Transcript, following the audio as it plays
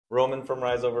Roman from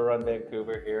Rise Over Run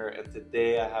Vancouver here, and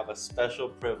today I have a special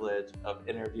privilege of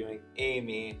interviewing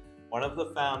Amy, one of the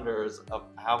founders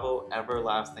of AVO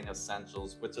Everlasting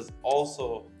Essentials, which has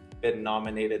also been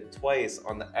nominated twice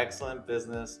on the Excellent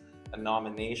Business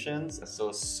nominations.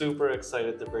 So super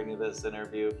excited to bring you this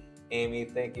interview. Amy,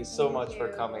 thank you so much for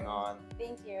coming on.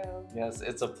 Thank you. Yes,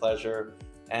 it's a pleasure.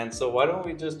 And so why don't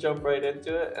we just jump right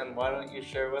into it, and why don't you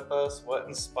share with us what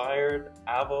inspired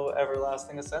AVO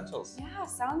Everlasting Essentials? Yeah,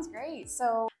 sounds great.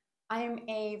 So I'm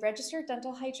a registered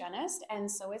dental hygienist,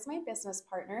 and so is my business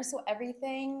partner. So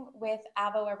everything with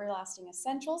AVO Everlasting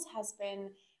Essentials has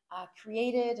been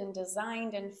created and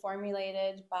designed and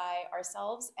formulated by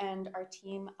ourselves and our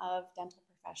team of dental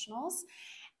professionals.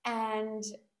 And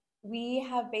we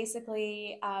have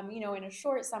basically, in a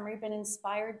short summary, been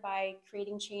inspired by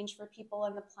creating change for people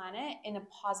on the planet in a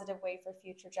positive way for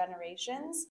future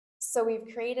generations. So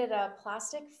we've created a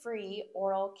plastic-free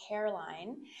oral care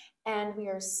line, and we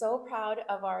are so proud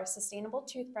of our sustainable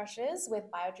toothbrushes with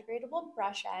biodegradable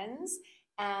brush ends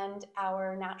and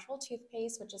our natural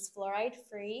toothpaste, which is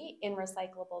fluoride-free in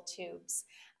recyclable tubes.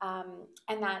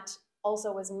 And that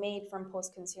also was made from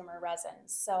post-consumer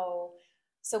resins.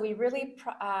 So we really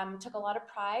took a lot of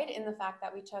pride in the fact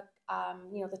that we took,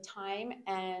 the time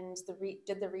and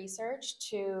did the research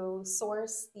to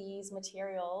source these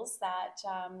materials that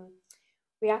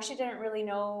we actually didn't really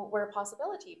know were a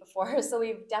possibility before. So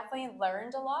we've definitely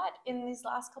learned a lot in these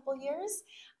last couple of years.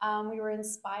 We were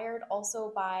inspired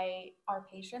also by our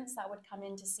patients that would come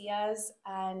in to see us,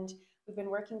 and we've been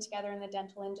working together in the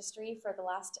dental industry for the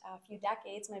last few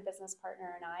decades, my business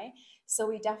partner and I. So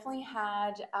we definitely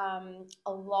had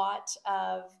a lot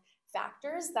of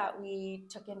factors that we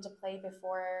took into play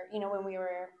before, when we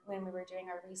were doing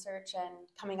our research and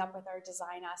coming up with our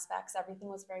design aspects. Everything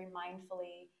was very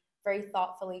mindfully, very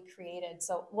thoughtfully created.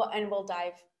 So we'll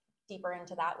dive deeper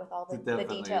into that with all the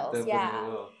details. Definitely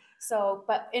will. So,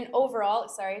 but in overall,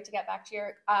 sorry to get back to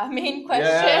your main question.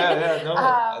 Yeah.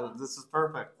 No, this is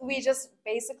perfect.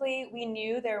 We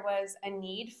knew there was a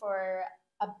need for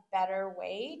a better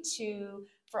way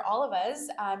for all of us.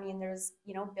 I mean, there's,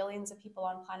 billions of people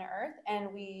on planet Earth, and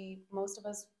most of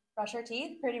us brush our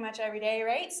teeth pretty much every day,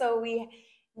 right? So we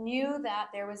knew that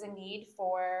there was a need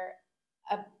for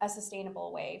a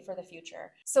sustainable way for the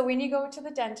future. So when you go to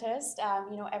the dentist,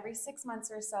 every 6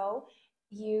 months or so,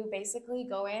 you basically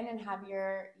go in and have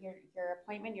your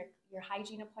appointment, your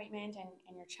hygiene appointment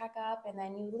and your checkup, and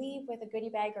then you leave with a goodie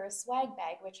bag or a swag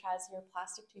bag, which has your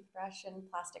plastic toothbrush and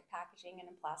plastic packaging in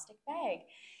a plastic bag.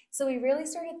 So we really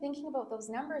started thinking about those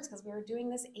numbers because we were doing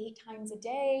this 8 times a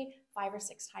day, 5 or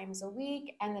 6 times a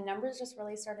week, and the numbers just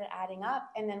really started adding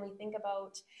up. And then we think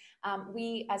about,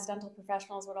 we as dental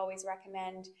professionals would always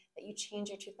recommend that you change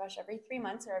your toothbrush every 3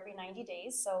 months or every 90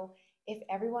 days. So if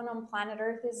everyone on planet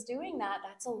Earth is doing that,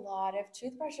 that's a lot of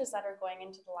toothbrushes that are going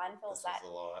into the landfills.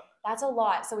 That's a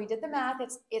lot. So we did the math.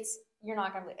 You're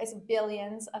not going to believe it's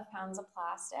billions of pounds of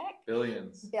plastic.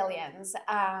 Billions.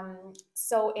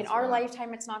 So in our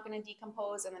lifetime, it's not going to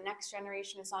decompose, and the next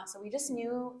generation is not. So we just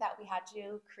knew that we had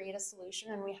to create a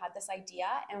solution, and we had this idea,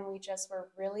 and we just were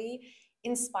really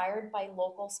inspired by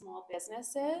local small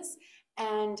businesses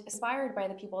and inspired by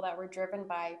the people that were driven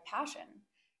by passion.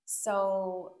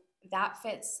 So that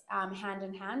fits hand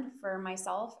in hand for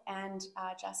myself and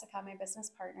Jessica, my business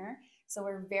partner. So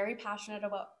we're very passionate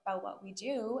about what we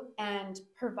do, and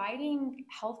providing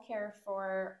healthcare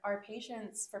for our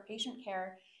patients, for patient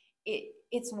care.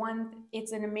 It's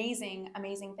an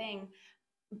amazing thing,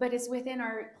 but it's within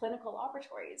our clinical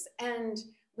laboratories. And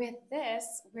with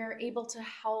this, we're able to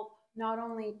help not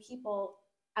only people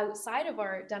outside of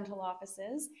our dental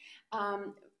offices,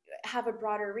 have a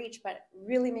broader reach, but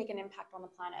really make an impact on the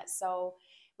planet. So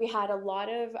we had a lot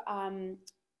of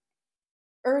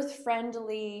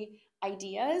earth-friendly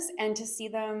ideas, and to see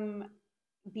them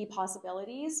be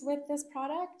possibilities with this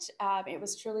product, it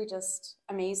was truly just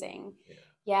amazing.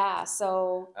 Yeah.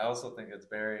 So I also think it's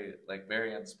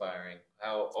very inspiring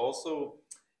how also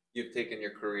you've taken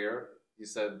your career. You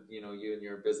said, you and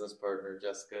your business partner,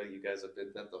 Jessica, you guys have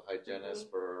been dental hygienists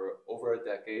for over a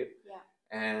decade. Yeah.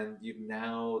 And you've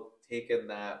now taken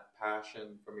that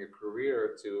passion from your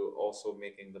career to also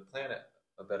making the planet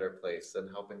a better place and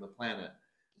helping the planet.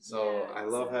 So I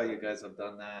love how you guys have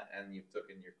done that, and you've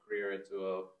taken your career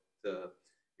into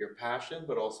your passion,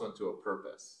 but also into a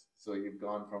purpose. So you've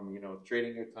gone from,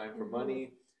 trading your time for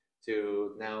money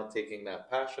to now taking that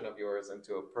passion of yours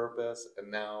into a purpose,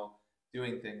 and now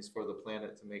doing things for the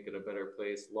planet to make it a better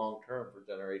place long term for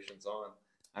generations on.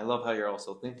 I love how you're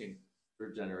also thinking for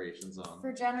generations on.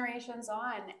 For generations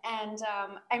on. And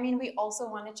I mean, we also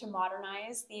wanted to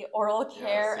modernize the oral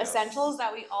care essentials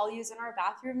that we all use in our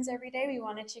bathrooms every day. We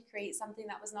wanted to create something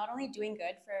that was not only doing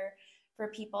good for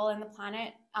people and the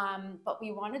planet, but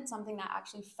we wanted something that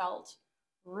actually felt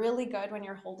really good when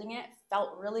you're holding it,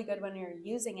 felt really good when you're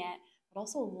using it, but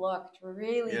also looked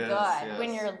really good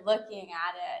when you're looking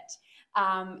at it.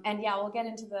 And yeah, we'll get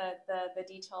into the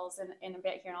details in a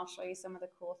bit here, and I'll show you some of the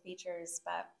cool features.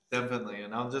 But definitely,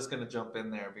 and I'm just gonna jump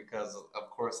in there because, of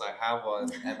course, I have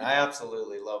one, and I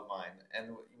absolutely love mine.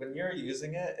 And when you're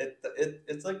using it,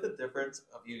 it's like the difference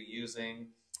of you using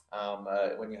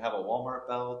when you have a Walmart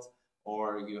belt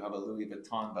or you have a Louis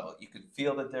Vuitton belt. You can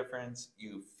feel the difference.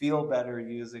 You feel better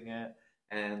using it,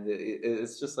 and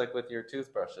it's just like with your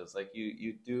toothbrushes. Like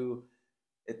you do.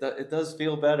 It does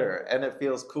feel better, and it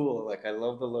feels cool. Like I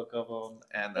love the look of them,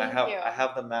 and I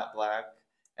have the matte black,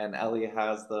 and Ellie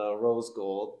has the rose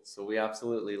gold, so we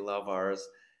absolutely love ours.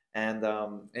 And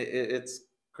it's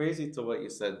crazy to what you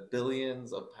said,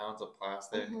 billions of pounds of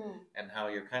plastic, and how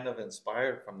you're kind of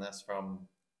inspired from this, from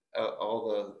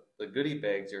all the goodie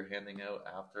bags you're handing out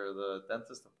after the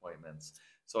dentist appointments.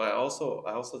 So I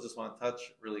also just want to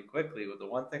touch really quickly with the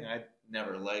one thing I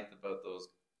never liked about those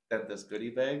dentist goodie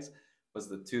bags was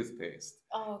the toothpaste.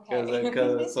 Oh,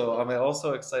 okay. So I'm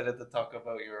also excited to talk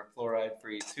about your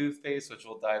fluoride-free toothpaste, which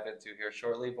we'll dive into here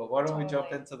shortly. But why don't we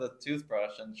jump into the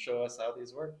toothbrush and show us how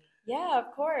these work? Yeah,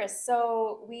 of course.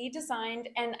 So we designed,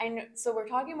 and I know, so we're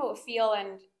talking about feel,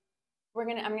 and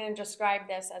I'm gonna describe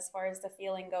this as far as the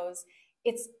feeling goes.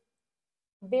 It's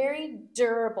very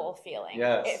durable feeling.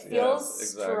 Yes, it feels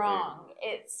exactly. strong.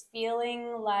 It's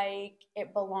feeling like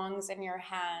it belongs in your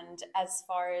hand, as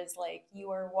far as like you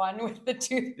are one with the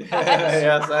toothbrush.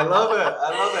 Yes, I love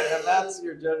it, and that's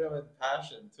your genuine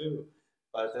passion too.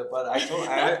 But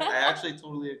I actually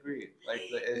totally agree. Like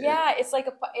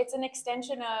it's an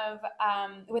extension of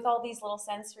with all these little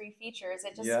sensory features.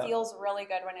 It just feels really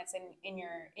good when it's in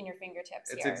your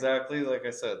fingertips. It's exactly like I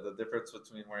said, the difference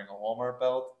between wearing a Walmart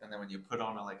belt and then when you put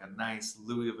on a nice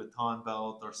Louis Vuitton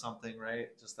belt or something, right?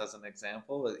 Just as an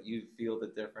example, that you feel the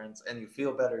difference and you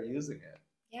feel better using it.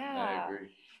 Yeah. I agree.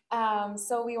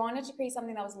 So we wanted to create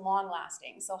something that was long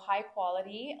lasting. So high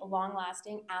quality, long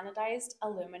lasting anodized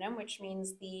aluminum, which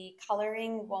means the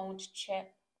coloring won't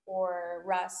chip or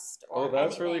rust or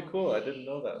that's anything. really cool. I didn't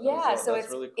know that. Yeah, so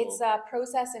that's really cool. It's a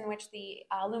process in which the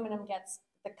aluminum gets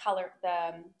the color,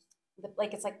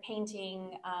 like it's like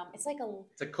painting. It's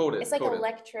a coated. It's like coated.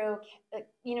 Electro.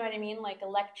 You know what I mean? Like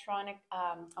electronic.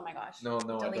 Oh my gosh. No, I don't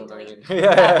know.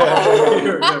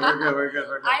 We're good.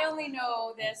 I only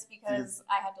know this because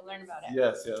I had to learn about it.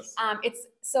 Yes. It's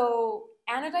so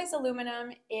anodized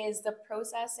aluminum is the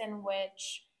process in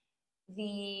which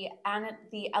the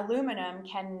aluminum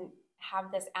can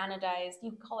have this anodized,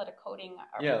 you call it a coating,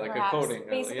 or like a coating.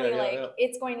 Basically,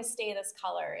 it's going to stay this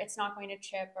color. It's not going to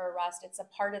chip or rust. It's a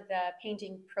part of the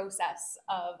painting process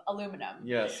of aluminum.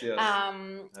 Yes. I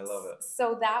love it.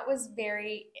 So that was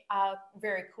very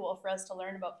cool for us to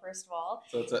learn about, first of all.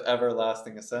 So it's an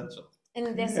everlasting essential.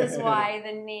 And this is why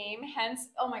the name, hence,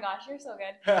 oh my gosh, you're so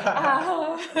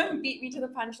good. Beat me to the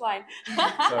punchline.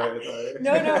 Sorry.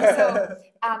 No. So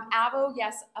AVO,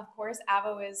 yes, of course,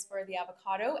 AVO is for the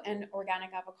avocado, and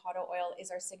organic avocado oil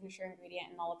is our signature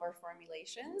ingredient in all of our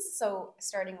formulations. So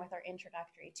starting with our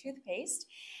introductory toothpaste,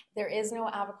 there is no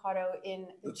avocado in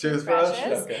the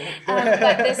toothbrushes. Okay.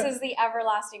 But this is the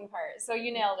everlasting part. So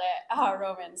you nailed it,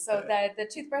 Roman. So the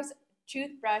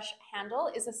toothbrush handle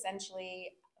is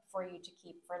essentially for you to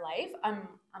keep for life.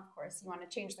 Of course, you want to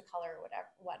change the color or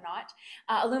whatnot.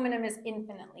 Aluminum is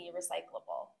infinitely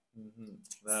recyclable.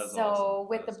 That is so awesome.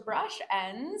 With the brush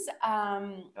ends, I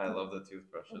love the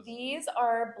toothbrushes. These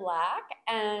are black,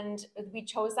 and we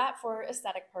chose that for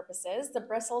aesthetic purposes. The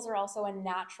bristles are also a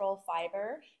natural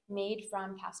fiber made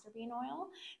from castor bean oil.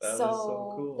 That is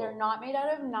so cool. They're not made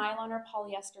out of nylon or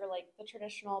polyester like the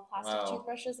traditional plastic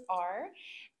toothbrushes are.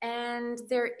 And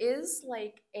there is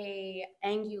like a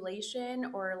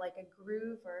angulation or like a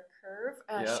groove or a curve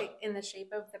shape in the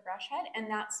shape of the brush head, and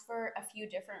that's for a few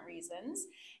different reasons.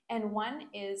 And one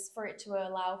is for it to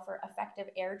allow for effective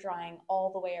air drying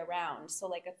all the way around, so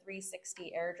like a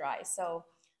 360 air dry. So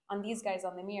on these guys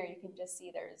on the mirror, you can just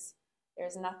see there's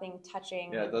nothing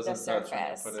touching the surface. Touch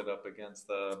when you put it up against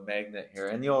the magnet here.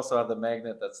 And you also have the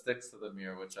magnet that sticks to the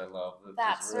mirror, which I love.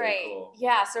 That's really right. Cool.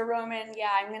 Yeah, so Roman,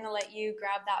 I'm going to let you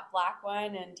grab that black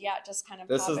one and just kind of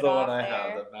This pop is it the off one I there.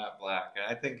 have, the matte black. And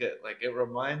I think it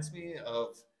reminds me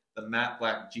of the matte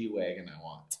black G-Wagon I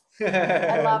want.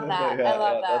 I love that. I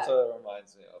love that. That's what it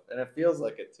reminds me of. And it feels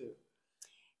like it too.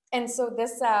 And so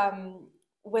this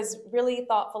was really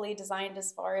thoughtfully designed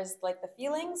as far as like the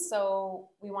feelings. So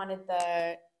we wanted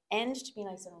the end to be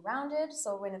nice and rounded.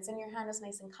 So when it's in your hand, it's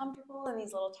nice and comfortable, and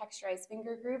these little texturized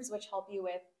finger grooves, which help you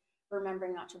with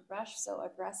remembering not to brush so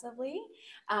aggressively,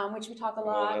 which we talk a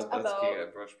lot That's about. key. I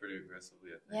brush pretty aggressively,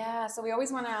 I think. Yeah, so we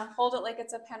always want to hold it like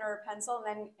it's a pen or a pencil,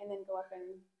 and then go up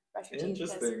and brush your teeth.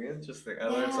 Interesting. I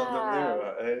learned something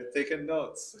new. I've taken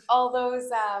notes. All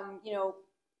those,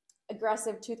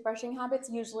 aggressive toothbrushing habits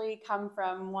usually come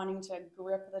from wanting to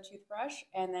grip the toothbrush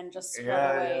and then just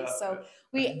scrub away. Yeah. So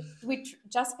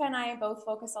Jessica and I both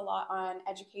focus a lot on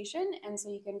education, and so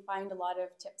you can find a lot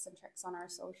of tips and tricks on our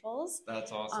socials.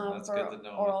 That's awesome. That's for good to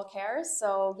know. Oral care.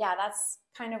 So yeah, that's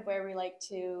kind of where we like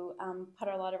to put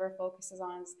a lot of our focuses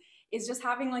on. Is just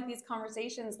having like these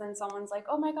conversations, then someone's like,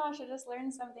 oh my gosh, I just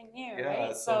learned something new. Yeah,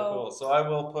 right? It's so cool. So I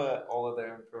will put all of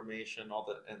their information,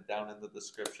 down in the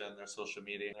description, their social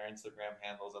media, their Instagram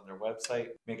handles, and their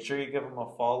website. Make sure you give them a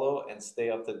follow and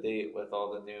stay up to date with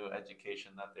all the new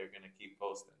education that they're going to keep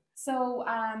posting. So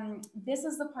this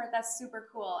is the part that's super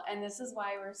cool, and this is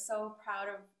why we're so proud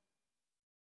of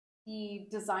the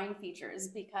design features,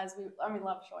 because we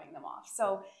love showing them off.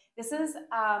 So this is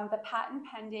the patent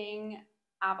pending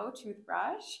AVO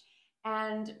toothbrush,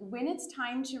 and when it's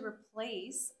time to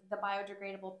replace the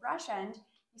biodegradable brush end,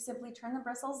 you simply turn the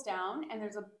bristles down, and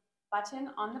there's a button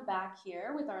on the back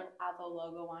here with our AVO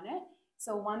logo on it.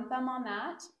 So one thumb on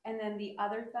that, and then the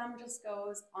other thumb just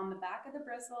goes on the back of the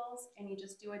bristles, and you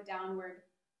just do a downward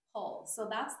pull. So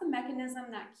that's the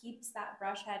mechanism that keeps that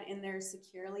brush head in there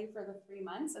securely for the 3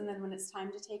 months, and then when it's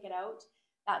time to take it out,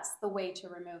 that's the way to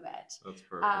remove it. That's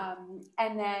perfect.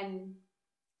 And then,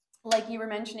 like you were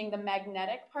mentioning, the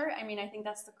magnetic part, I think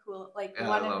that's the cool,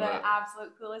 one of the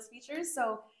absolute coolest features.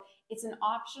 So it's an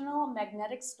optional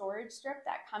magnetic storage strip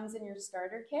that comes in your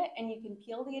starter kit, and you can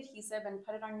peel the adhesive and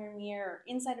put it on your mirror, or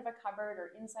inside of a cupboard,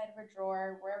 or inside of a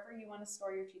drawer, wherever you want to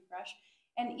store your toothbrush.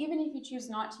 And even if you choose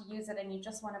not to use it and you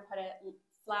just want to put it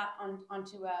flat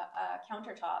onto a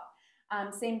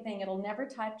countertop, same thing, it'll never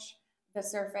touch the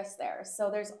surface there.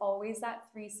 So there's always that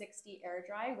 360 air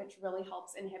dry, which really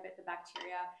helps inhibit the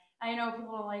bacteria. I know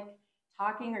people don't like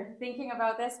talking or thinking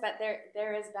about this, but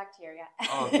there is bacteria.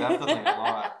 Oh, definitely a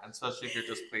lot. And especially if you're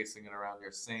just placing it around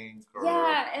your sink. Or...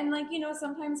 Yeah, and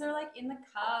sometimes they're in the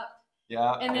cup.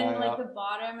 Yeah. And then the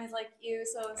bottom is ew.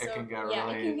 So it can get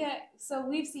it can get. So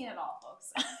we've seen it all,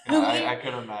 folks. Yeah, I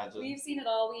can imagine. We've seen it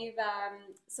all.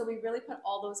 So we really put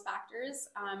all those factors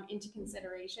into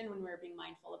consideration when we're being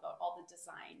mindful about all the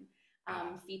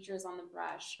design features on the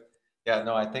brush. Yeah,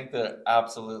 no, I think they're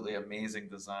absolutely amazing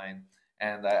design.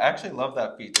 And I actually love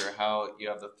that feature, how you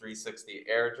have the 360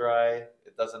 air dry.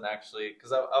 It doesn't actually,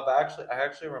 because I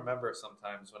actually remember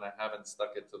sometimes when I haven't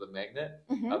stuck it to the magnet,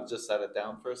 I've just set it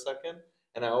down for a second,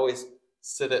 and I always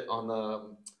sit it on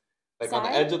the on the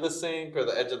edge of the sink or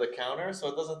the edge of the counter, so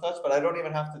it doesn't touch. But I don't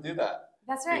even have to do that.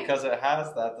 That's right, because it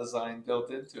has that design built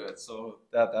into it. So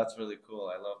that's really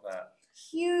cool. I love that.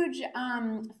 Huge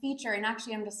feature, and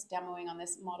actually, I'm just demoing on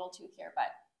this model tooth here, but.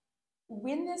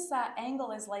 When this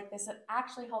angle is like this, it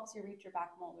actually helps you reach your back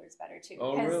molars better too.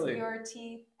 Oh, because really? Your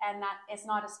teeth, and that it's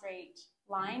not a straight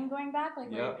line going back.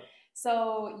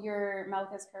 So your mouth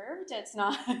is curved. It's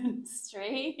not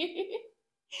straight.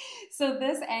 So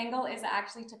this angle is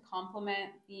actually to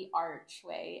complement the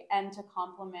archway and to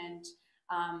complement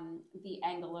the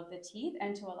angle of the teeth,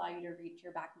 and to allow you to reach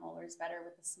your back molars better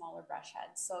with a smaller brush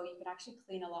head. So you can actually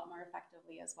clean a lot more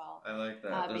effectively as well. I like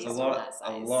that. There's a lot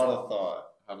of thought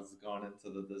has gone into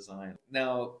the design.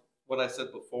 Now, what I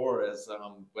said before is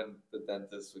when the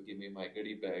dentist would give me my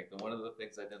goodie bag, one of the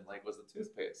things I didn't like was the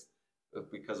toothpaste,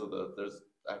 because of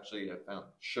I found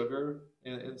sugar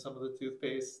in some of the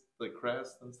toothpaste, the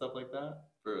crest and stuff like that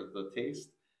for the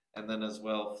taste. And then as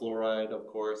well, fluoride, of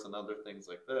course, and other things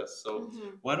like this. So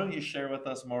why don't you share with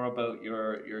us more about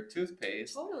your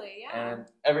toothpaste? Totally, yeah. And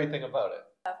everything about it.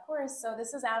 Of course. So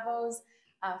this is AVO's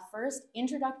first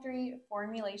introductory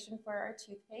formulation for our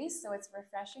toothpaste. So it's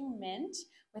refreshing mint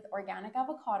with organic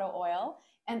avocado oil.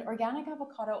 And organic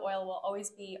avocado oil will always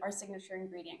be our signature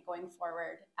ingredient going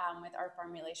forward with our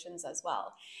formulations as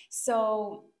well.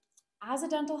 So as a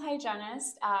dental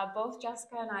hygienist, both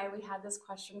Jessica and I, we had this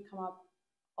question come up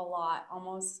a lot,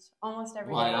 almost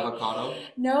every day. Why avocado?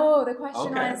 No, the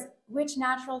question was, which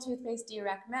natural toothpaste do you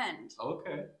recommend?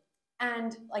 Okay.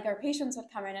 And our patients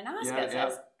would come in and ask us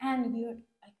this, and we would,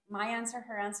 my answer,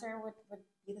 her answer would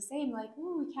be the same.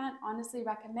 We can't honestly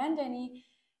recommend any.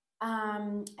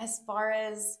 As far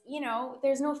as,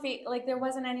 there's no there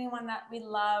wasn't anyone that we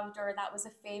loved or that was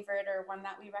a favorite or one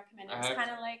that we recommended. It's kind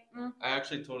of I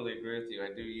actually totally agree with you.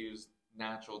 I do use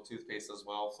natural toothpaste as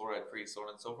well, fluoride-free, so on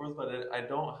and so forth. But I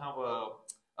don't have a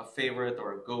favorite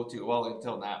or a go-to. Well,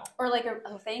 until now. Or like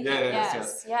oh, thank you.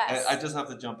 Yes. Yes. I just have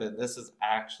to jump in. This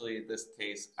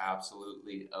tastes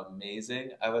absolutely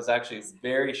amazing. I was actually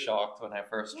very shocked when I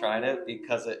first tried it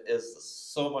because it is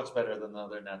so much better than the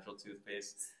other natural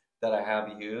toothpaste that I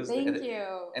have used. Thank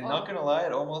you. And not gonna lie,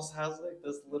 it almost has like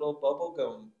this little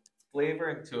bubblegum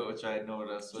flavoring to it, which I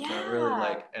noticed, which I really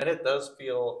like. And it does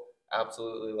feel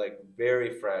absolutely like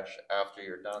very fresh after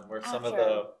you're done. Where some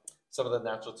of the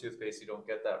natural toothpaste, you don't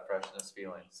get that freshness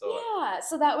feeling. So yeah,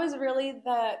 so that was really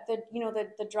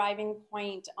the driving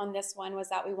point on this one, was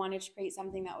that we wanted to create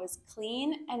something that was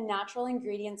clean and natural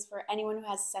ingredients for anyone who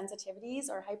has sensitivities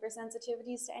or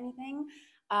hypersensitivities to anything.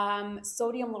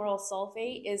 Sodium lauryl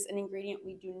sulfate is an ingredient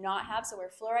we do not have, so we're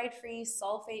fluoride free,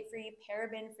 sulfate free,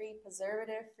 paraben free,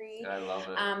 preservative free. I love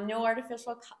it. No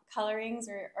artificial colorings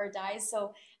or dyes.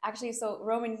 So actually,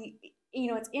 Roman,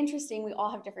 it's interesting. We all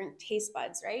have different taste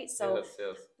buds, right? So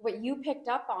yes. What you picked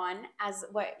up on as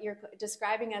what you're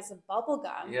describing as a bubble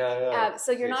gum. Yeah.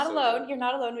 So you're not alone. You're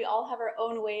not alone. We all have our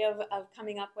own way of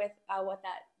coming up with what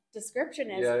that description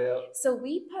is. Yeah. So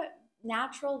we put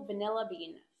natural vanilla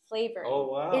bean flavor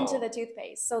into the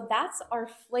toothpaste. So that's our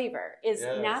flavor is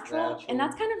natural. And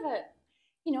that's kind of a,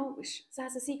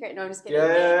 that's a secret. No, I'm just kidding.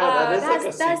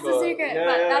 That's the secret.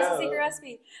 That's the secret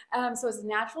recipe. So it's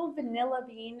natural vanilla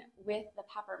bean with the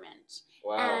peppermint.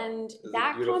 Wow. And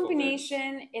that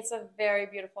combination, it's a very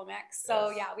beautiful mix.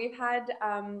 So we've had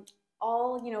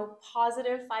all,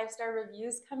 positive 5-star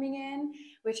reviews coming in,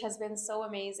 which has been so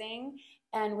amazing.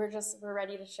 And we're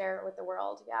ready to share it with the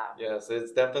world. Yeah. Yes,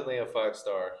 it's definitely a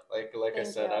 5-star. Like I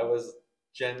said, I was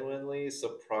genuinely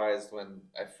surprised when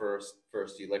I first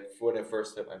when it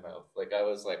first hit my mouth. Like I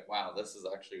was like, wow, this is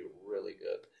actually really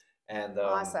good. And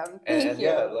awesome. Thank you.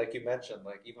 Yeah, like you mentioned,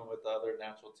 like even with the other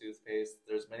natural toothpaste,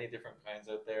 there's many different kinds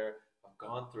out there. I've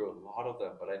gone through a lot of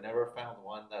them, but I never found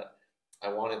one that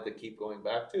I wanted to keep going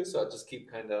back to. So I just keep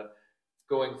kind of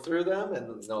going through them, and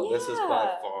this is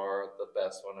by far the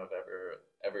best one I've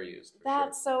ever used.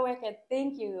 That's so wicked.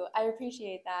 Thank you. I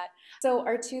appreciate that. So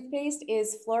our toothpaste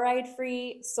is fluoride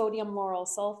free, sodium lauryl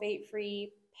sulfate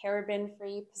free, paraben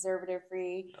free, preservative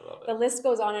free. I love it. The list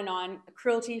goes on and on.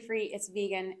 Cruelty free. It's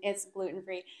vegan. It's gluten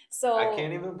free. So I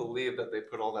can't even believe that they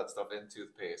put all that stuff in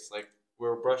toothpaste. Like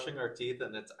we're brushing our teeth,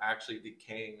 and it's actually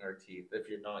decaying our teeth if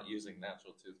you're not using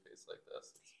natural toothpaste like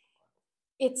this.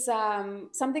 It's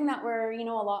something that we're, a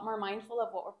lot more mindful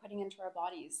of what we're putting into our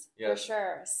bodies, for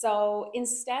sure. So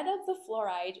instead of the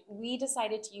fluoride, we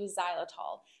decided to use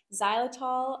xylitol.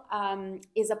 Xylitol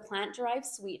is a plant-derived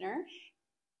sweetener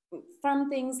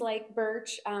from things like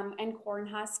birch and corn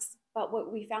husks. But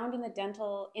what we found in the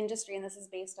dental industry, and this is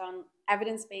based on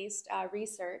evidence-based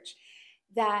research,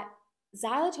 that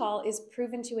xylitol is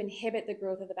proven to inhibit the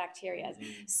growth of the bacteria.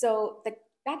 Mm-hmm. So the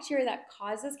bacteria that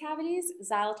causes cavities,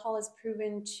 xylitol is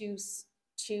proven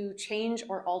to change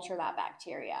or alter that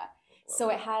bacteria. So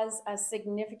it has a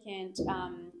significant,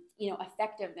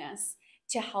 effectiveness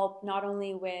to help not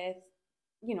only with,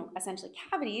 essentially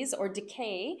cavities or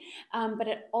decay, but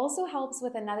it also helps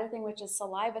with another thing, which is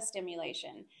saliva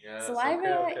stimulation. Yes,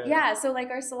 saliva, yeah. So like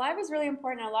our saliva is really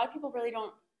important. A lot of people we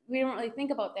don't really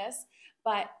think about this,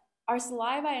 but our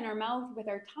saliva in our mouth with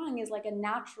our tongue is like a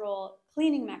natural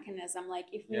cleaning mechanism, like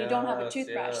if you don't have a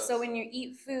toothbrush. So when you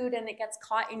eat food and it gets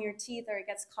caught in your teeth or it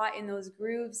gets caught in those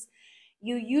grooves,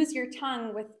 you use your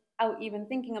tongue without even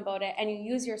thinking about it, and you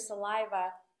use your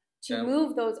saliva to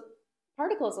move those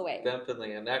particles away.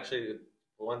 Definitely. And actually,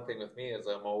 one thing with me is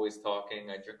I'm always talking.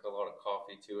 I drink a lot of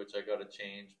coffee too, which I got to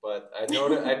change. But I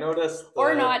noticed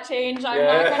or not change. I'm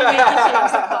not going to make you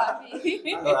change the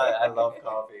coffee. I love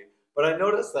coffee. But I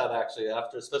noticed that actually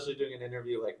after, especially doing an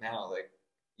interview like now, like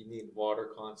you need water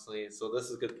constantly. So this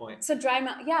is a good point. So dry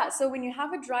mouth, yeah. So when you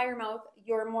have a drier mouth,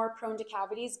 you're more prone to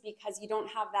cavities because you don't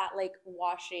have that like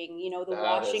washing, the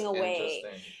washing away.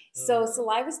 So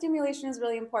saliva stimulation is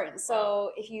really important.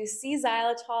 So if you see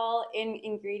xylitol in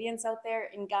ingredients out there,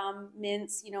 in gum,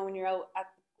 mints, when you're out at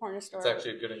the corner store. It's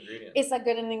actually a good ingredient. It's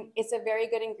a very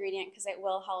good ingredient because it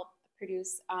will help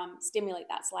stimulate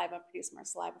that saliva, produce more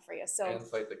saliva for you. So and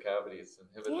fight the cavities,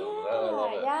 inhibit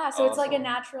them. So it's like a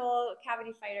natural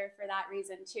cavity fighter for that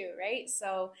reason too, right?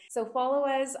 So follow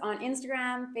us on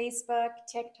Instagram, Facebook,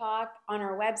 TikTok, on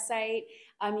our website.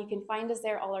 You can find us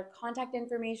there. All our contact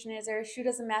information is there. Shoot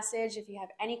us a message if you have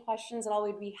any questions at all.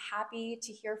 We'd be happy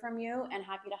to hear from you and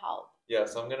happy to help. Yeah,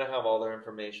 so I'm going to have all their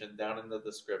information down in the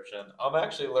description. I'm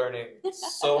actually learning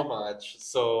so much.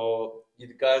 So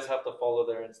you guys have to follow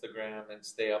their Instagram and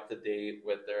stay up to date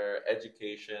with their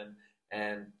education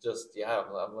and just yeah,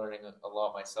 I'm learning a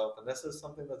lot myself, and this is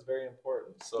something that's very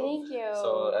important. Thank So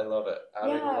you. I love it,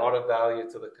 adding a Yeah. lot of value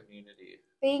to the community.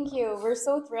 Thank you. We're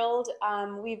so thrilled.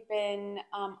 We've been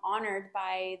honored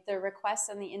by the requests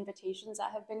and the invitations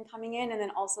that have been coming in, and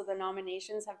then also the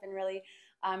nominations have been really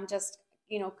just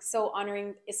so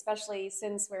honoring, especially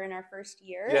since we're in our first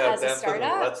year Yeah, as a definitely.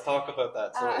 startup. Let's talk about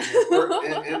that.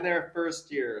 So in their first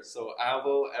year, so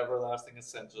AVO Everlasting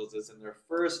Essentials is in their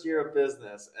first year of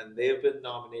business, and they've been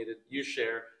nominated. You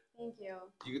share Thank you.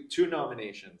 two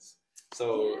nominations.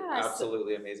 So Yes.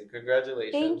 absolutely amazing.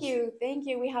 Congratulations. Thank you. Thank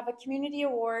you. We have a community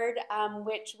award,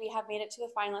 which we have made it to the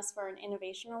finalists for an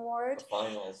innovation award. The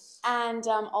finals. And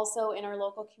also in our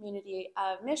local community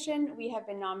of Mission, we have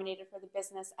been nominated for the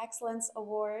Business Excellence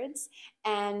Awards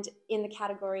and in the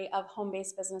category of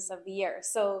Home-Based Business of the Year.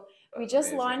 So we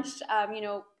just launched,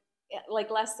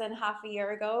 like less than half a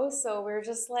year ago. So we're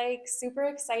just like super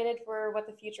excited for what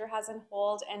the future has in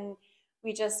hold. And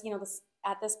we just,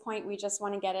 at this point, we just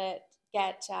want to get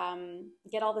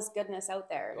all this goodness out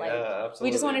there. Like absolutely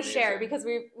we just want to amazing. share because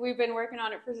we've been working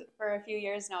on it for a few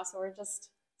years now. So we're just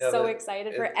so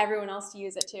excited for everyone else to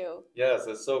use it too. Yes,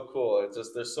 it's so cool. It's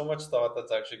just there's so much thought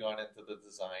that's actually gone into the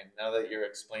design. Now that you're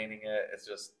explaining it, it's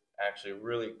just actually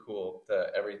really cool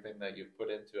to everything that you've put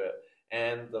into it.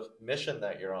 And the mission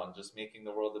that you're on, just making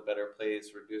the world a better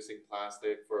place, reducing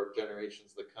plastic for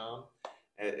generations to come,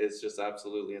 it's just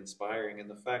absolutely inspiring. And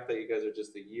the fact that you guys are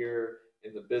just a year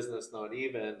in the business, not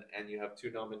even, and you have two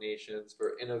nominations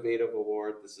for Innovative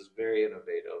Award. This is very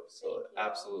innovative, so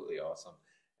absolutely awesome.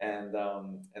 And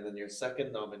then your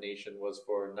second nomination was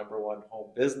for #1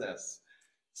 home business.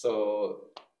 So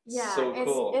yeah, so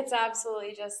cool. It's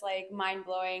absolutely just like mind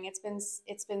blowing. It's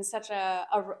been such a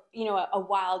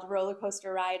wild roller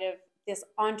coaster ride of this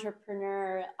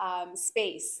entrepreneur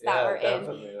space that we're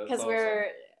in, because awesome. We're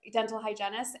dental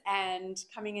hygienists, and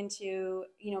coming into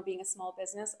being a small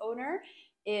business owner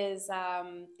is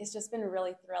it's just been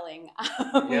really thrilling.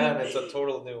 Yeah, and it's a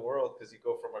total new world because you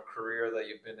go from a career that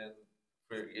you've been in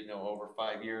for over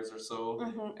 5 years or so,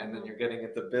 and then you're getting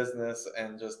into business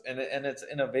and it's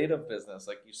innovative business.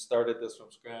 Like you started this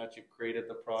from scratch, you created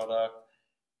the product,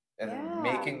 and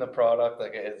making the product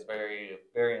like it's very,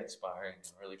 very inspiring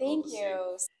and really cool to see. Thank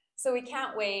you. So we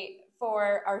can't wait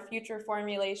for our future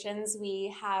formulations.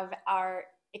 We have our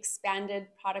expanded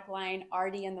product line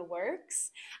already in the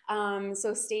works.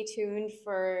 So stay tuned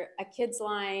for a kids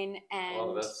line.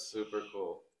 And that's super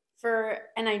cool.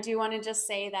 And I do want to just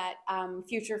say that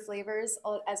future flavors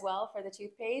as well for the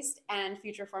toothpaste and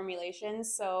future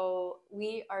formulations. So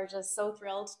we are just so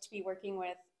thrilled to be working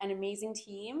with an amazing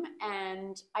team.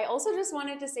 And I also just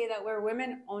wanted to say that we're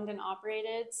women owned and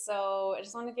operated. So I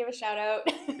just want to give a shout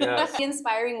out. Yes.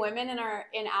 Inspiring women in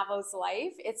AVO's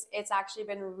life. It's actually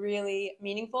been really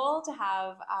meaningful to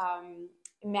have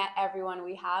met everyone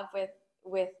we have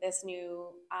with this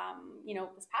new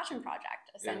this passion project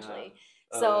essentially.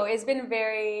 Yeah. So it's been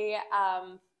very,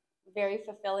 very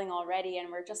fulfilling already,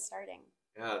 and we're just starting.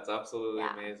 Yeah, it's absolutely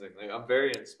amazing. Like, I'm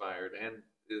very inspired, and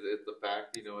it's the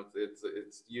fact,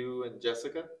 it's you and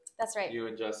Jessica. That's right. You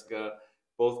and Jessica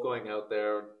both going out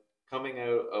there, coming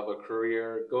out of a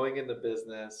career, going into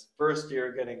business, first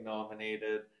year getting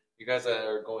nominated. You guys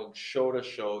are going show to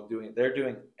show, they're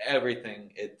doing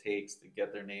everything it takes to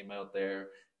get their name out there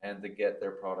and to get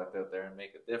their product out there and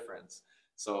make a difference.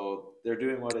 So they're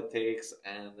doing what it takes,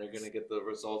 and they're going to get the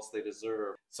results they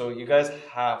deserve. So you guys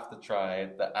have to try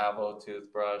the AVO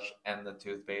toothbrush and the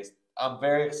toothpaste. I'm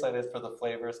very excited for the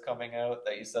flavors coming out,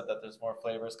 that you said that there's more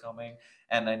flavors coming.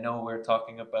 And I know we're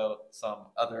talking about some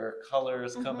other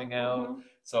colors coming out.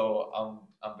 So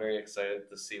I'm very excited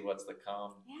to see what's to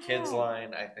come. Yeah. Kids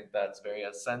line, I think that's very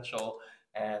essential,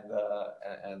 and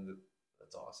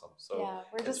that's awesome. So yeah,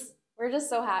 we're just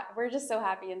so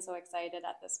happy and so excited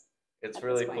at this. It's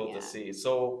really cool to see.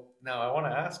 So now I want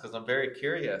to ask, because I'm very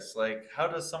curious, like, how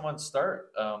does someone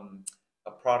start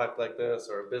a product like this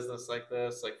or a business like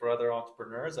this, like for other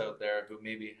entrepreneurs out there who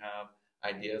maybe have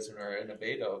ideas and are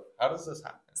innovative? How does this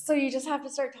happen? So you just have to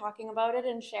start talking about it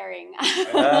and sharing.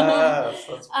 Yes,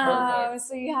 that's perfect.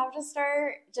 So you have to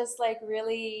start just like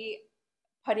really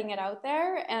putting it out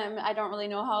there, and I don't really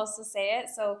know how else to say it.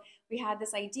 So we had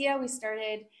this idea, we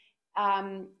started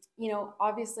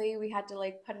obviously we had to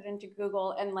like put it into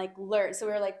Google and like learn. So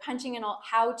we were like punching in all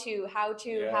how to.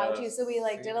 So we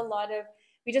like did a lot of,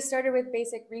 we just started with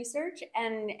basic research,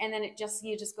 and then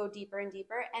you just go deeper and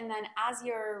deeper. And then as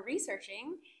you're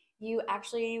researching, you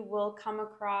actually will come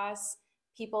across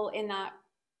people in that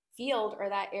field or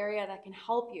that area that can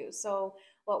help you. So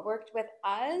what worked with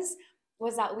us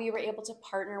was that we were able to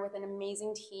partner with an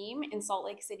amazing team in Salt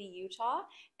Lake City, Utah,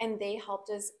 and they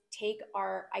helped us take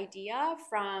our idea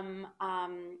from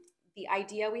the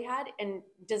idea we had and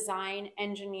design,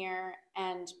 engineer,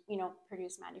 and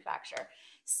produce, manufacture.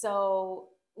 So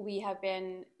we have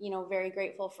been very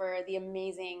grateful for the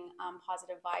amazing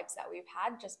positive vibes that we've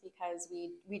had, just because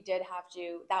we did have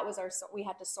to, that was we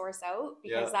had to source out,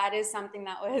 because that is something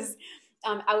that was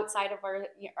outside of our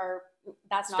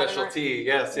that's specialty.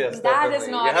 Yes, that definitely. is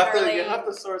not you have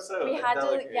to source out. We had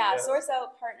to source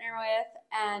out, partner with,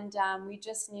 and we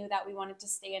just knew that we wanted to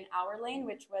stay in our lane,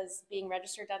 which was being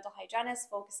registered dental hygienists,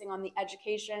 focusing on the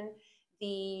education,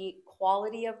 the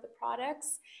quality of the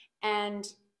products. And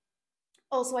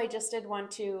also, I just did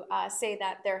want to say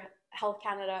that they're Health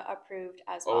Canada approved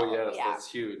as well. Oh yes,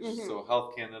 that's huge. So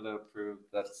Health Canada approved.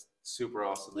 That's super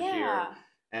awesome to hear.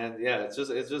 And yeah, it's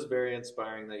just very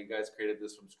inspiring that you guys created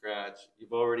this from scratch.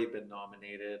 You've already been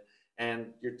nominated,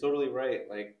 and you're totally right.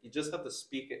 Like, you just have to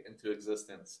speak it into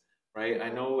existence, right? I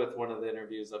know with one of the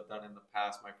interviews I've done in the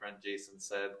past, my friend Jason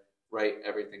said, write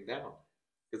everything down,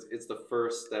 because it's the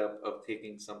first step of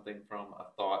taking something from a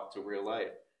thought to real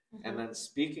life. And then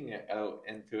speaking it out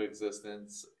into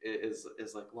existence is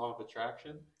like law of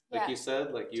attraction. Like you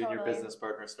said, like you and your business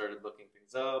partner started looking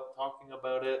things up, talking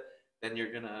about it. Then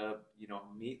you're gonna,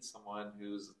 meet someone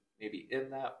who's maybe in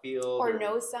that field, or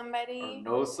knows somebody, or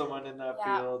knows someone in that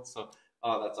field. So,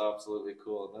 that's absolutely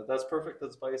cool. That's perfect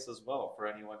advice as well for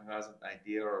anyone who has an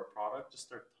idea or a product.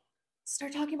 Just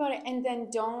start talking about it, and then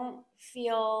don't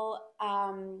feel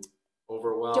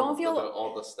overwhelmed. Don't feel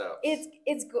all the steps.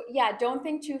 Don't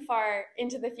think too far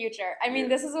into the future. I mean,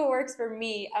 this is what works for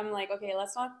me. I'm like, okay,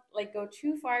 let's not go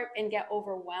too far and get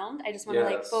overwhelmed. I just want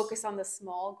to focus on the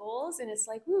small goals, and it's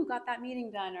like, ooh, got that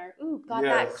meeting done, or ooh, got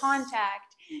that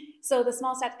contact. So the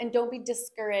small steps, and don't be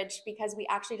discouraged, because we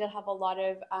actually did have a lot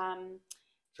of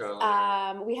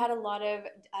we had a lot of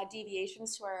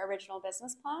deviations to our original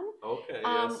business plan.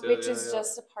 Which is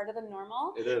just a part of the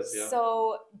normal. It is, yeah.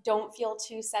 So don't feel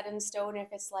too set in stone if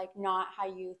it's like not how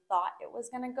you thought it was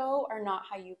going to go, or not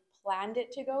how you planned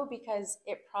it to go, because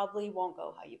it probably won't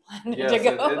go how you planned it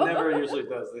to go. It never usually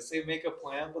does. They say make a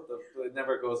plan, but it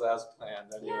never goes as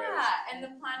planned anyways. Yeah, and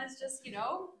the plan is just,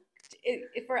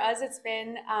 for us, it's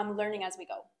been learning as we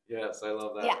go. Yes, I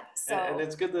love that. Yeah, so and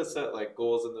it's good to set like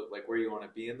goals in where you want to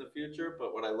be in the future.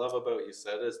 But what I love about what you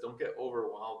said is, don't get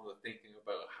overwhelmed with thinking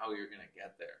about how you're going to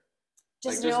get there.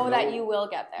 Just know that you will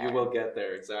get there. You will get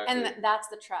there, exactly. And that's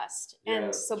the trust.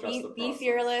 And so be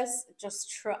fearless.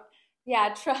 Just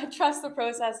trust the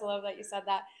process. I love that you said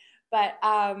that. But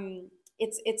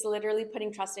it's literally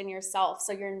putting trust in yourself.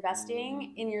 So you're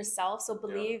investing in yourself. So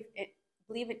believe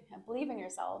in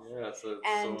yourself. Yeah, so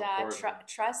and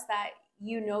trust that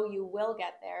you will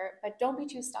get there, but don't be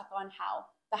too stuck on how.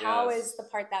 The how is the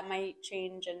part that might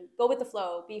change, and go with the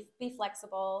flow. Be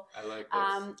flexible. I like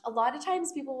this. A lot of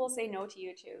times people will say no to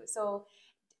you too. So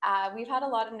we've had a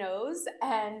lot of no's,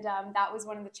 and that was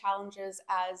one of the challenges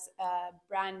as a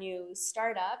brand new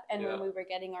startup. And when we were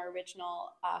getting our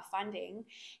original funding,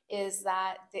 is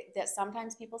that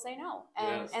sometimes people say no,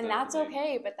 and that's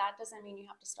okay, but that doesn't mean you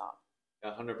have to stop.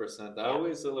 100%. I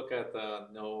always look at the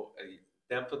no.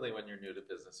 Definitely, when you're new to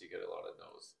business, you get a lot of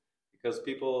no's, because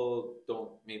people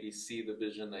don't maybe see the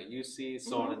vision that you see,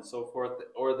 so on and so forth,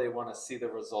 or they want to see the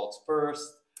results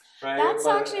first, right? That's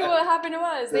actually what happened to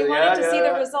us. They wanted to see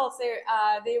the results.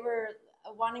 They were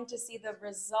wanting to see the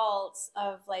results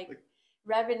of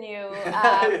revenue,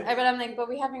 but I'm like, but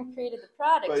we haven't created the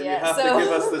product yet. You have to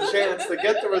give us the chance to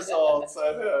get the results.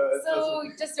 So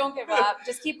just don't give up.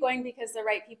 Just keep going, because the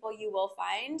right people you will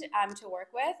find to work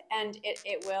with, and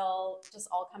it will just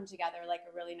all come together like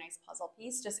a really nice puzzle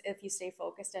piece, just if you stay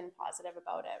focused and positive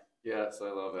about it. Yes, I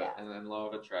love it. And then law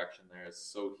of attraction there is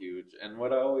so huge. And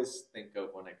what I always think of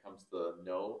when it comes to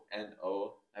no,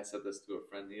 N-O, I said this to a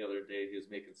friend the other day. He was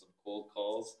making some cold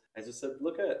calls. I just said,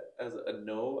 look at as a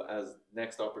no as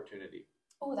next opportunity.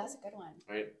 Oh, that's a good one.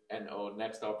 Right? N-O,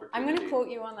 next opportunity. I'm going to quote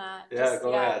you on that.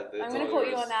 Go ahead. I'm going to quote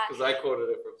you on that. Because I quoted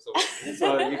it from someone.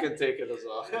 So you can take it as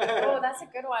well. Oh, that's a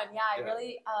good one. Yeah, I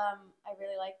really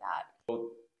like that. Well,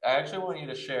 I actually want you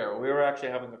to share. We were actually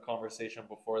having a conversation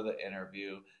before the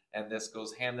interview, and this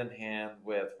goes hand in hand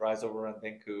with Rise Over Run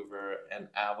Vancouver and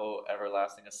AVO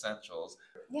Everlasting Essentials.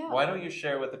 Yeah. Why don't you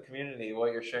share with the community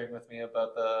what you're sharing with me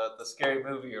about the scary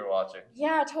movie you're watching?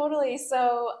 Yeah, totally.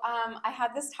 So I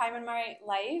had this time in my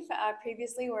life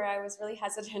previously where I was really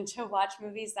hesitant to watch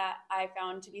movies that I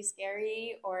found to be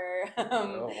scary, or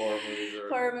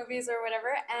horror movies or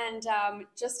whatever. And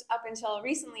just up until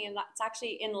recently, and that's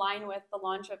actually in line with the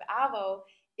launch of AVO,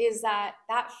 is that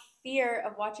fear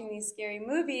of watching these scary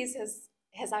movies has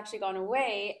has actually gone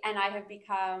away, and I have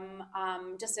become,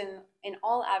 just in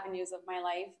all avenues of my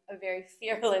life, a very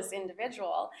fearless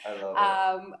individual. I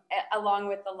love Along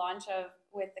with the launch of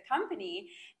with the company.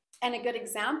 And a good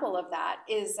example of that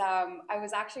is, I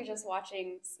was actually just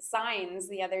watching Signs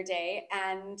the other day,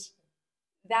 and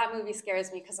that movie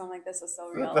scares me because I'm like, this is so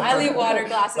real. I leave water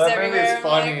glasses that everywhere. movie is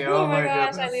funny. Like, oh my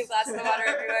gosh, goodness. I leave glasses of water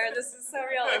everywhere. This is so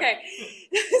real. Okay,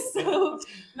 so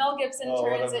Mel Gibson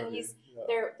turns, and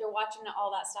they're watching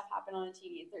all that stuff happen on the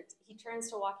TV. He turns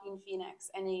to Joaquin Phoenix,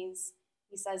 and he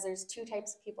says, "There's two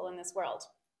types of people in this world."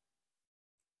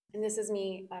 And this is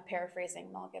me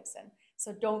paraphrasing Mel Gibson.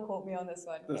 So don't quote me on this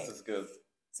one. This is good.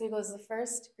 So he goes, the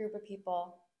first group of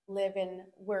people live in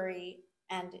worry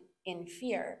and in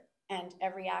fear. And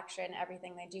every action,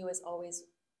 everything they do is always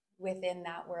within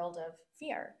that world of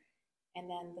fear. And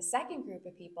then the second group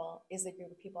of people is the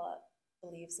group of people that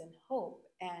believes in hope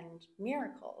and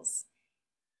miracles.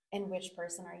 And which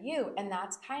person are you? And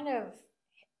that's kind of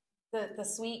the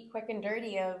sweet, quick, and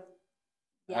dirty of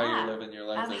how you're living your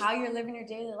life. How you're living your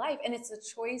daily life. And it's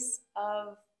a choice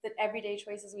of the everyday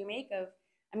choices we make of,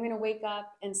 I'm going to wake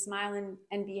up and smile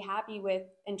and be happy with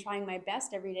and trying my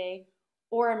best every day,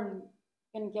 or I'm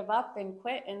going to give up and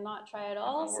quit and not try at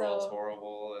all. The world's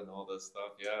horrible and all this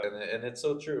stuff. Yeah. And it's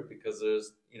so true, because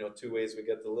there's, two ways we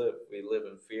get to live. We live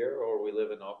in fear, or we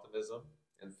live in optimism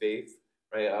and faith,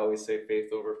 right? I always say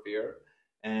faith over fear.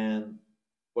 And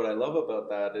what I love about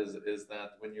that is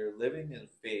that when you're living in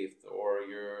faith or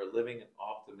you're living in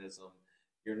optimism,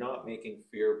 you're not making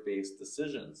fear-based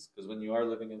decisions. Because when you are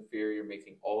living in fear, you're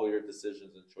making all your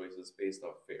decisions and choices based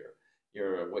off fear.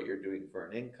 What you're doing for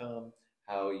an income,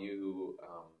 how you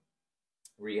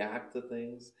react to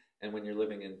things. And when you're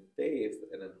living in faith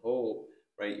and in hope,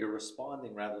 right, you're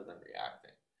responding rather than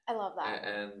reacting. I love that.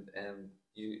 And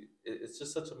it's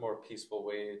just such a more peaceful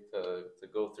way to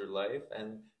go through life.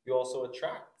 And you also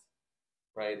attract,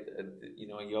 right?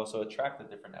 You also attract a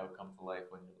different outcome to life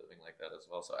when you're living like that as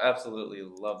well. So absolutely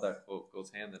love that quote.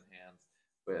 Goes hand in hand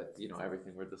with,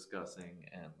 everything we're discussing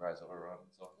and Rise Over Run.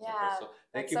 So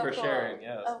thank you for sharing.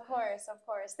 Yes. Of course.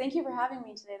 Thank you for having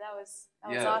me today. That was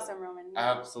awesome, Roman.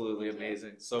 Absolutely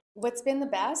amazing. So what's been the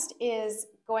best is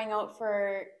going out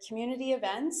for community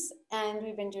events, and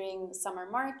we've been doing summer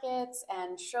markets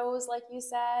and shows, like you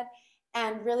said,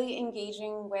 and really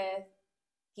engaging with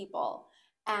people.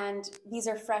 And these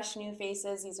are fresh new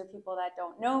faces. These are people that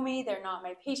don't know me. They're not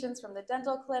my patients from the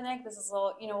dental clinic. This is a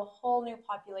whole new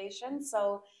population.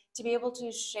 So to be able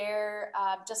to share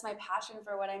just my passion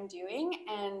for what I'm doing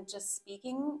and just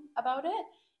speaking about it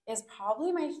is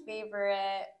probably my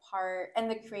favorite part, and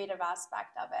the creative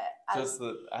aspect of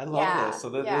it. I love this. So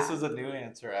this is a new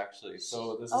answer, actually.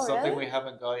 So this is something we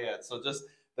haven't got yet. So just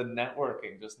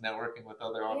networking with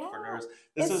other entrepreneurs.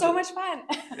 It's so much fun.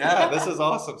 Yeah, this is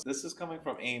awesome. This is coming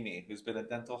from Amy, who's been a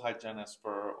dental hygienist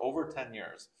for over 10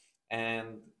 years.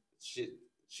 And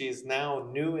she's now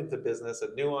new into business,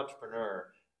 a new entrepreneur.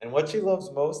 And what she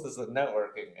loves most is the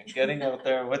networking and getting out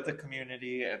there with the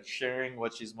community and sharing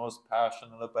what she's most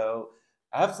passionate about.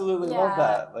 I absolutely love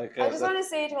that. I just want to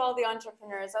say to all the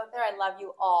entrepreneurs out there, I love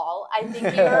you all. I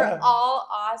think you're all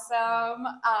awesome.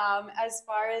 As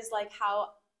far as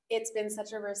how it's been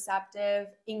such a receptive,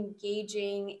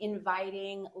 engaging,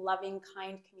 inviting, loving,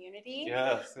 kind community.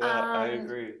 Yes, I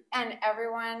agree. And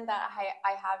everyone that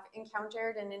I have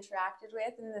encountered and interacted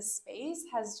with in this space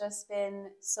has just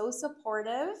been so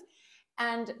supportive.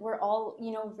 And we're all,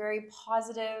 very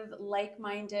positive,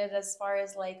 like-minded as far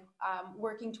as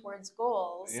working towards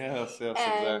goals. Yes,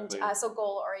 and, exactly. So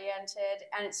goal-oriented,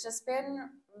 and it's just been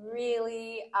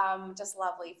really just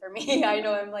lovely for me. I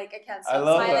know I can't stop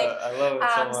smiling. I love it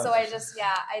so much. So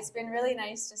it's been really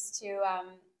nice just to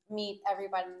meet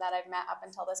everybody that I've met up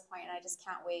until this point, and I just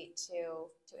can't wait to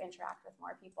interact with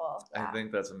more people. I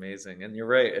think that's amazing, and you're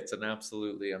right. It's an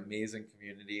absolutely amazing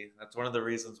community. That's one of the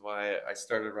reasons why I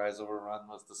started Rise Over Run,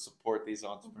 was to support these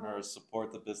entrepreneurs,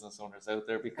 support the business owners out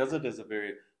there, because it is a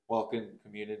very welcome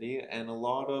community, and a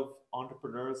lot of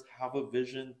entrepreneurs have a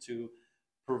vision to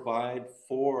provide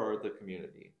for the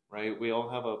community, right? We all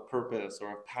have a purpose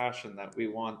or a passion that we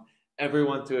want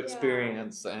everyone to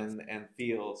experience and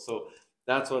feel. So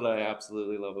that's what I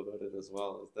absolutely love about it as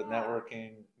well, is the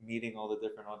networking, meeting all the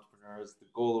different entrepreneurs, the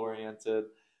goal-oriented.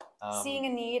 Seeing a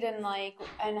need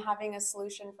and having a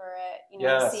solution for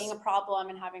it, seeing a problem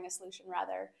and having a solution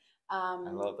rather. I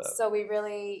love that. So we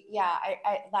really,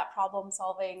 that problem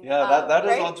solving. Yeah, that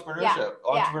is right? entrepreneurship.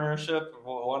 Entrepreneurship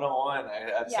 101,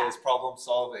 I'd say, is problem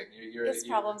solving. It's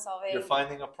problem solving. You're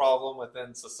finding a problem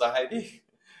within society,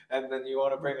 and then you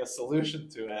want to bring a solution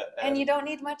to it. And you don't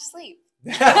need much sleep.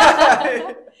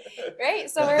 Great.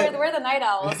 So we're the night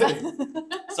owls.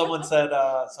 Someone said,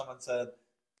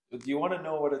 do you want to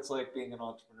know what it's like being an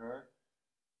entrepreneur?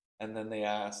 And then they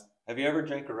asked, have you ever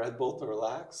drank a Red Bull to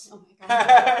relax? Oh my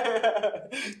God.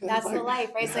 That's the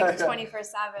life, right? It's like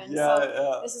 24/7. Yeah, so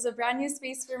yeah. this is a brand new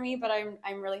space for me, but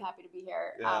I'm really happy to be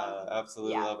here. Yeah,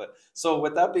 absolutely love it. So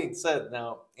with that being said,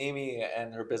 now Amy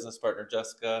and her business partner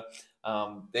Jessica,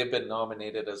 they've been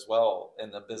nominated as well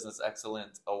in the Business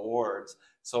Excellence Awards.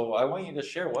 So I want you to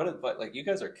share but like you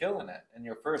guys are killing it in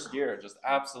your first year, just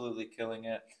absolutely killing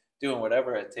it, doing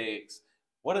whatever it takes.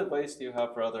 What advice do you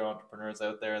have for other entrepreneurs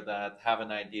out there that have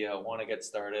an idea, want to get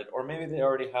started, or maybe they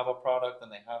already have a product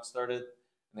and they have started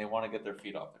and they want to get their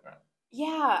feet off the ground?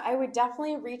 Yeah, I would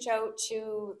definitely reach out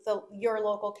to your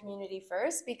local community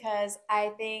first, because I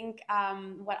think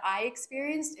what I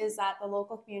experienced is that the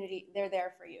local community, they're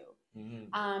there for you.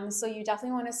 Mm-hmm. So you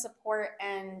definitely want to support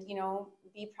and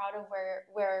be proud of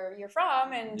where you're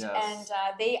from, and Yes.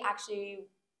 they actually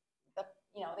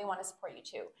they want to support you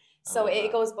too. So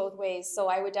it goes both ways. So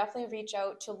I would definitely reach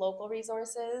out to local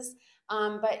resources,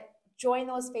 but join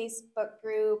those Facebook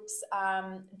groups.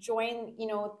 Join,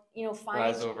 find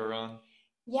Rise Overrun.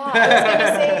 Yeah, I was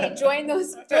gonna say join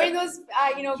those Join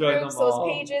groups, them those all.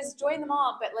 pages, join them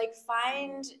all. But like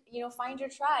find your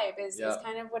tribe is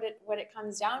kind of what it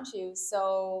comes down to.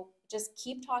 So just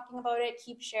keep talking about it,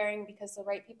 keep sharing, because the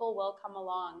right people will come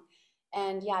along.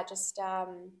 And yeah, just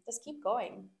keep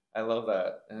going. I love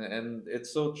that. And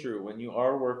it's so true. When you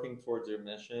are working towards your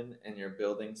mission and you're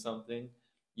building something,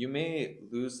 you may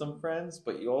lose some friends,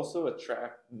 but you also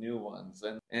attract new ones.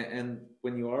 And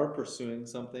when you are pursuing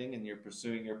something and you're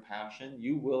pursuing your passion,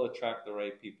 you will attract the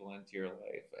right people into your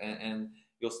life. And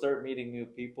you'll start meeting new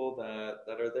people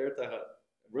that are there to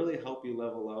really help you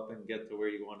level up and get to where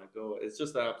you want to go. It's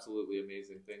just an absolutely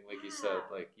amazing thing. Like you said,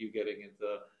 like you getting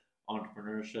into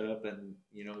entrepreneurship and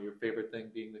your favorite thing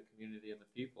being the community and the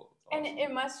people. Awesome. And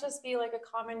it must just be like a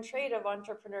common trait of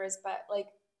entrepreneurs, but like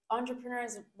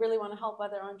entrepreneurs really want to help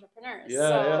other entrepreneurs.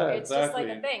 Yeah, it's exactly. just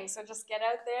like a thing. So just get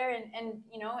out there, and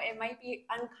it might be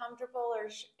uncomfortable, or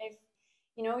if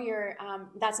you're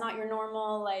that's not your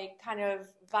normal like kind of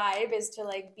vibe, is to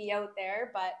like be out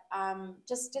there, but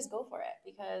just go for it,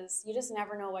 because you just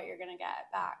never know what you're gonna get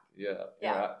back.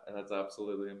 Yeah, and that's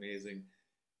absolutely amazing.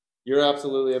 You're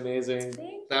absolutely amazing.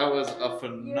 That was a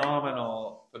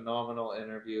phenomenal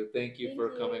interview. Thank you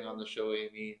for coming on the show,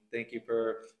 Amy. Thank you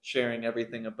for sharing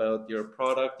everything about your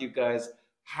product. You guys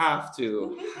have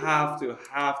to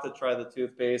try the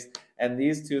toothpaste. And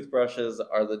these toothbrushes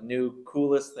are the new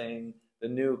coolest thing, the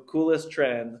new coolest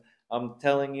trend. I'm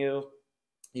telling you,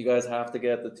 you guys have to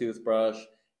get the toothbrush.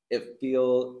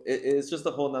 It's just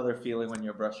a whole nother feeling when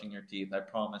you're brushing your teeth, I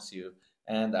promise you.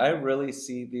 And I really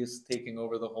see these taking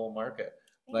over the whole market.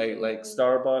 Like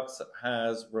Starbucks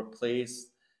has replaced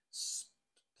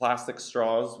plastic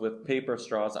straws with paper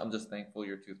straws. I'm just thankful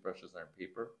your toothbrushes aren't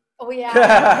paper. Oh yeah,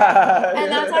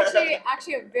 and that's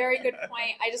actually a very good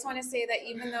point. I just want to say that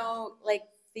even though like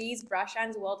these brush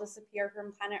ends will disappear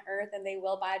from planet Earth and they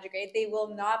will biodegrade, they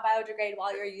will not biodegrade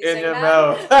while you're using them. In your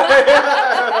mouth.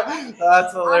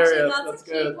 That's hilarious. Actually, that's a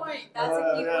key point. That's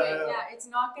a key point. Yeah, it's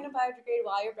not going to biodegrade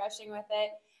while you're brushing with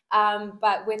it,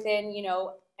 but within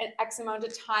an X amount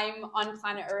of time on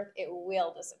planet Earth, it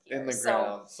will disappear. In the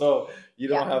ground. So you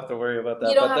don't have to worry about that.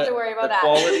 You don't have to worry about that. The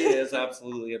quality is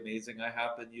absolutely amazing. I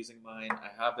have been using mine. I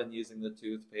have been using the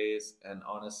toothpaste. And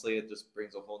honestly, it just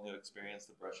brings a whole new experience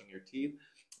to brushing your teeth.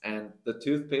 And the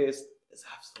toothpaste is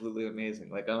absolutely amazing.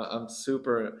 Like I'm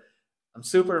super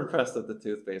impressed with the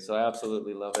toothpaste. So I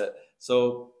absolutely love it.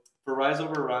 So for Rise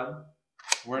Over Run,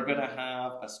 we're going to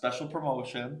have a special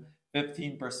promotion.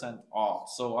 15% off.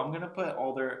 So I'm gonna put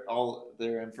all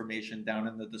their information down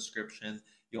in the description.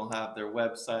 You'll have their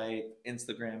website,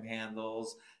 Instagram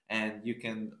handles, and you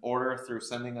can order through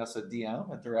sending us a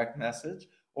DM, a direct message,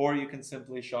 or you can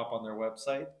simply shop on their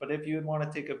website. But if you want to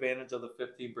take advantage of the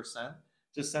 15%,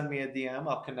 just send me a DM.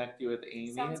 I'll connect you with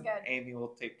Amy. Sounds good. Amy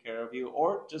will take care of you,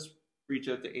 or just reach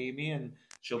out to Amy and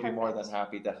she'll be more than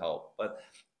happy to help. But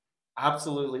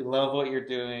absolutely love what you're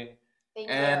doing. Thank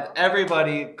and you.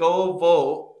 Everybody go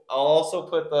vote. I'll also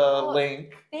put the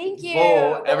link. Thank you.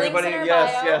 Vote. The Everybody, links in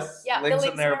yes. Yeah, links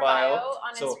in their bio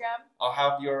on so Instagram. I'll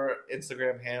have your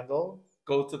Instagram handle.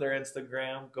 Go to their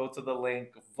Instagram, go to the link,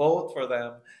 vote for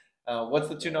them. What's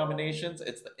the 2 nominations?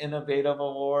 It's the Innovative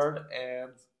Award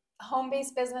and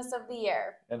Home-Based Business of the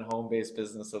Year. And Home-Based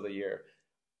Business of the Year.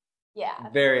 Yeah.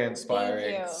 Very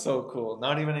inspiring. Thank you. So cool.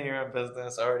 Not even a year in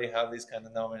business. I already have these kind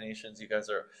of nominations. You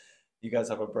guys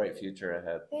have a bright future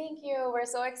ahead. Thank you. We're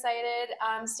so excited.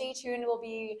 Stay tuned. We'll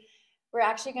be We're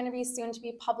actually going to be soon to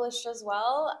be published as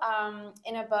well,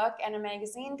 in a book and a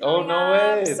magazine Oh, coming no up.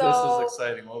 way. So, This is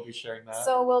exciting. We'll be sharing that.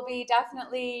 so we'll be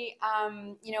definitely,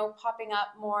 you know, popping up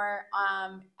more,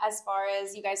 as far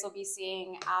as you guys will be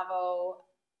seeing AVO,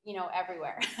 you know,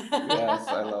 everywhere. Yes,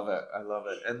 I love it. I love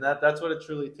it. And that's what it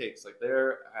truly takes. Like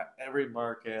they're at every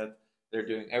market, they're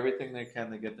doing everything they can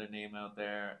to get their name out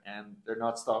there, and they're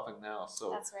not stopping now. So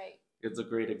That's right. it's a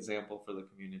great example for the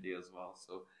community as well.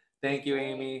 So thank you, Great.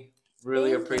 Amy.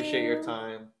 Really Thank appreciate your you.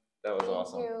 time. That was Thank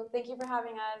awesome. you. Thank you for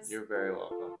having us. You're very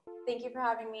welcome. Thank you for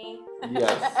having me.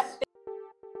 Yes.